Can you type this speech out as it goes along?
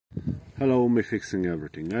Hello, me fixing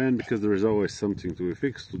everything, and because there is always something to be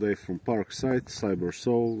fixed, today from Parkside, Sabre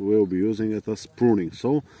saw, we'll be using it as pruning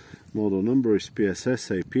saw. Model number is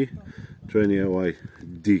PSSAP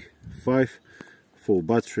 20YD5, full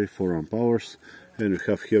battery, 4 amp hours, and we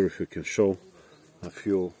have here, if you can show, a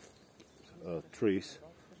few trees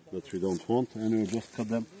that we don't want, and we'll just cut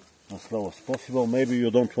them as low as possible. Maybe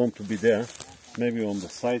you don't want to be there, maybe on the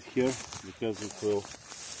side here, because it will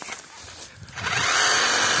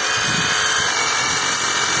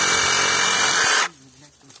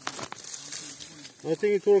I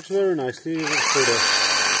think it works very nicely.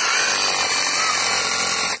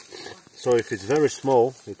 So if it's very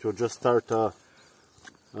small, it will just start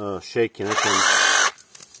shaking it, and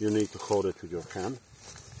you need to hold it with your hand.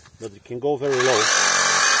 But it can go very low.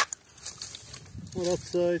 Well,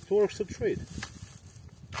 that's it works a treat.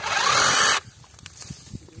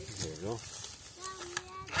 There we go.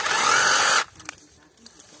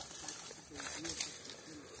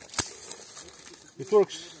 It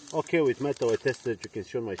works okay with metal. I tested it, you can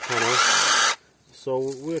see on my channel. So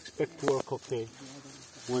we expect to work okay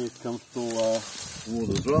when it comes to wood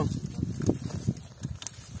as well.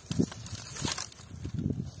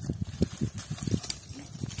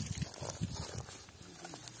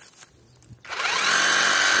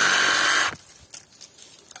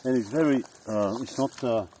 And it's very, it's not,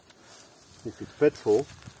 if it's petrol,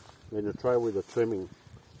 when you try with a trimming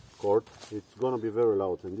cord, it's gonna be very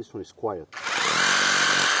loud, and this one is quiet.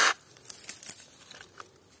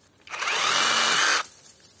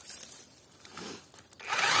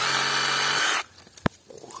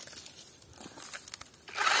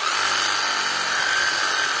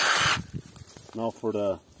 Now for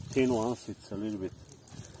the thin ones, it's a little bit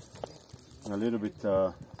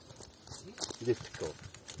difficult.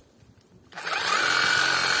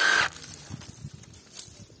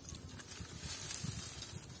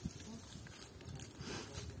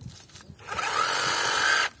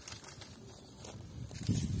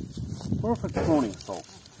 Perfect pruning saw.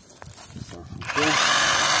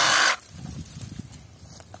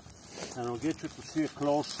 And I'll get you to see a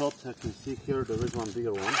close shot. I can see here there is one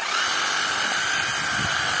bigger one.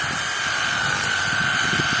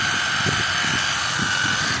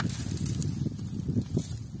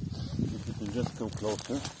 Just come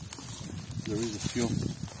closer. There is a few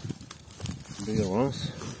bigger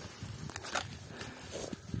ones.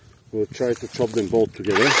 We'll try to chop them both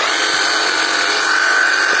together.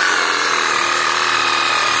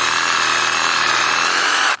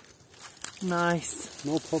 Nice.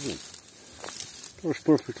 No problem. It works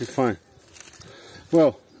perfectly fine.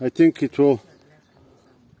 Well, I think it will.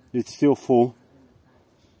 It's still full.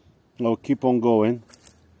 I'll keep on going,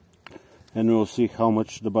 and we'll see how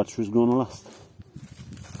much the battery is gonna last.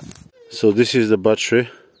 So this is the battery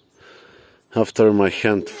after my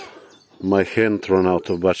hand ran out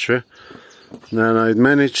of battery. Then I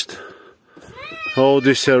managed all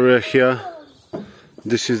this area here.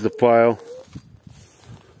 This is the pile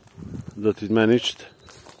that it managed.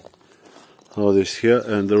 All this here,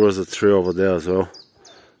 and there was a tree over there as well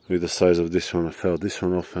with the size of this one. I fell this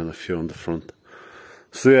one off and a few on the front.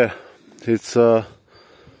 So yeah, it's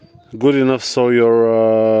good enough so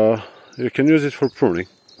you can use it for pruning.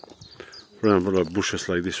 Remember the bushes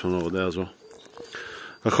like this one over there as well.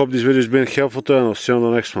 I hope this video has been helpful to you, and I'll see you on the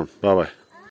next one. Bye bye.